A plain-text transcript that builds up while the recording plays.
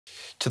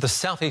To the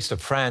southeast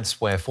of France,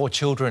 where 4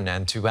 children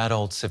and 2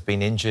 adults have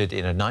been injured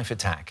in a knife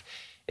attack.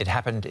 It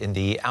happened in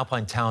the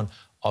alpine town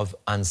of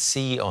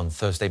Annecy on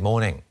Thursday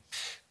morning.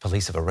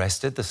 Police have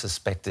arrested the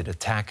suspected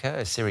attacker,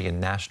 a Syrian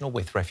national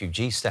with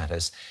refugee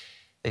status.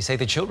 They say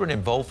the children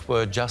involved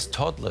were just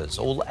toddlers,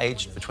 all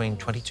aged between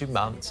 22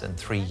 months and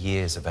 3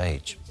 years of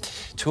age.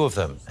 2 of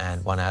them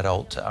and 1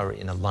 adult are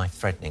in a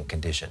life-threatening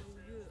condition.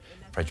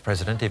 French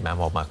President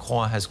Emmanuel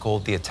Macron has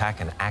called the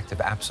attack an act of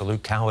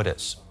absolute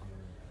cowardice.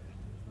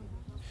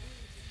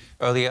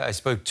 Earlier, I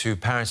spoke to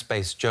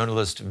Paris-based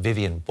journalist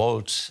Vivian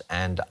Bolt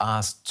and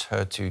asked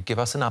her to give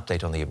us an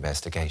update on the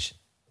investigation.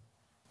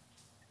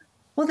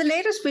 Well, the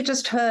latest we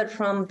just heard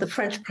from the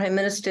French Prime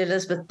Minister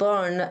Elizabeth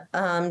Borne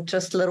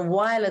just a little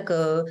while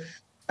ago,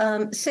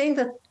 saying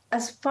that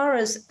as far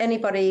as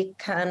anybody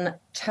can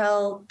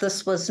tell,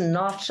 this was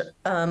not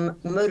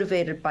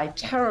motivated by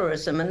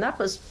terrorism. And that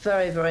was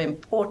very, very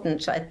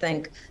important, I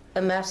think,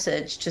 a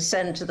message to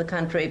send to the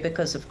country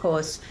because, of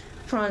course,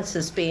 France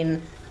has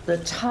been the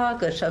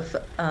target of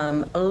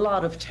a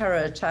lot of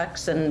terror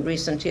attacks in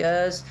recent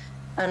years,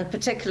 and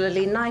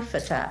particularly knife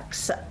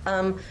attacks.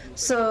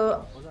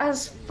 So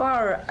as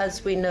far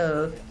as we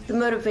know, the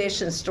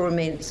motivation still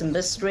remains a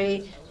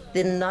mystery.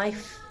 The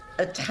knife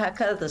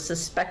attacker, the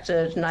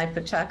suspected knife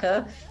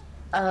attacker,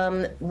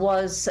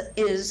 is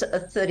a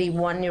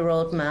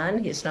 31-year-old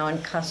man. He's now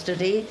in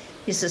custody.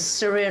 He's a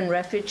Syrian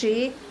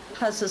refugee,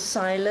 has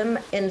asylum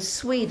in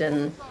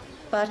Sweden,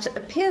 but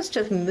appears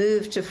to have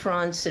moved to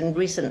France in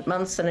recent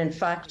months and, in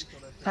fact,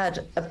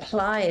 had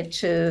applied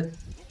to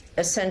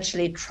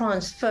essentially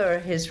transfer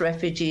his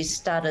refugee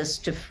status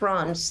to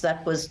France.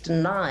 That was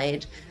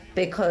denied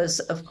because,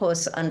 of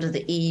course, under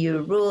the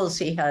EU rules,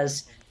 he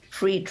has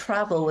free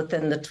travel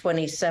within the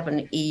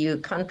 27 EU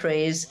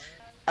countries,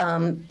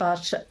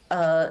 but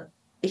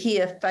he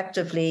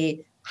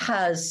effectively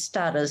has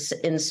status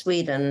in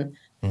Sweden.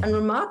 And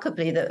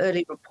remarkably, the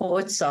early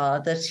reports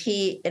are that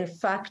he, in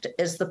fact,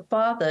 is the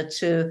father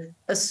to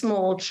a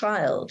small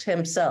child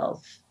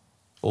himself.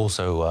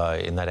 Also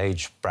in that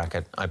age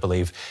bracket, I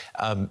believe.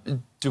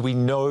 Do we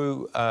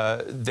know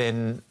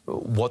then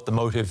what the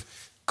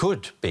motive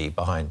could be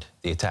behind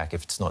the attack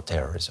if it's not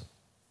terrorism?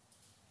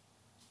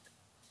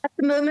 At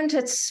the moment,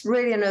 it's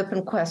really an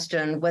open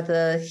question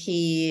whether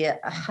he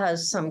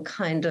has some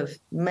kind of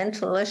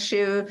mental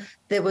issue.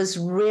 There was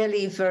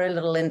really very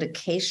little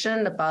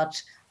indication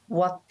about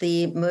what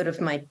the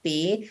motive might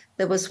be.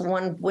 There was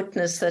one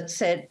witness that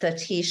said that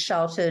he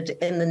shouted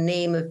in the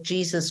name of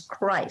Jesus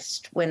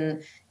Christ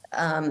when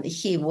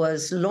he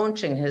was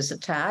launching his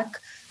attack,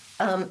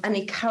 and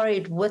he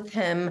carried with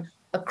him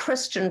a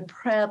Christian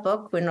prayer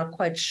book. We're not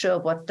quite sure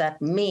what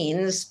that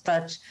means,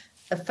 but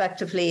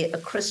effectively a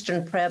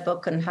Christian prayer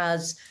book, and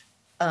has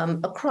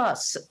a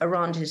cross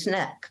around his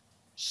neck.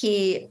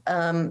 He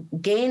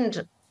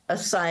gained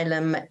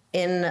asylum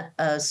in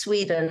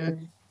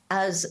Sweden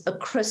as a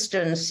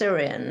Christian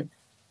Syrian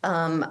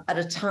at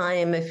a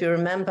time, if you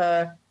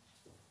remember,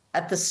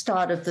 at the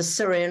start of the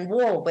Syrian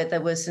war, where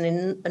there was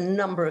a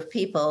number of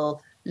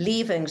people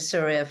leaving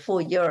Syria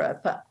for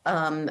Europe,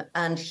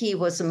 and he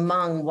was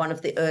among one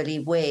of the early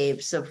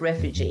waves of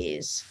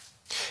refugees.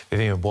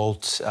 Vivian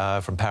Bolt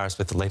from Paris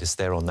with the latest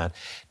there on that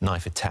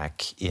knife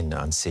attack in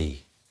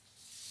Annecy.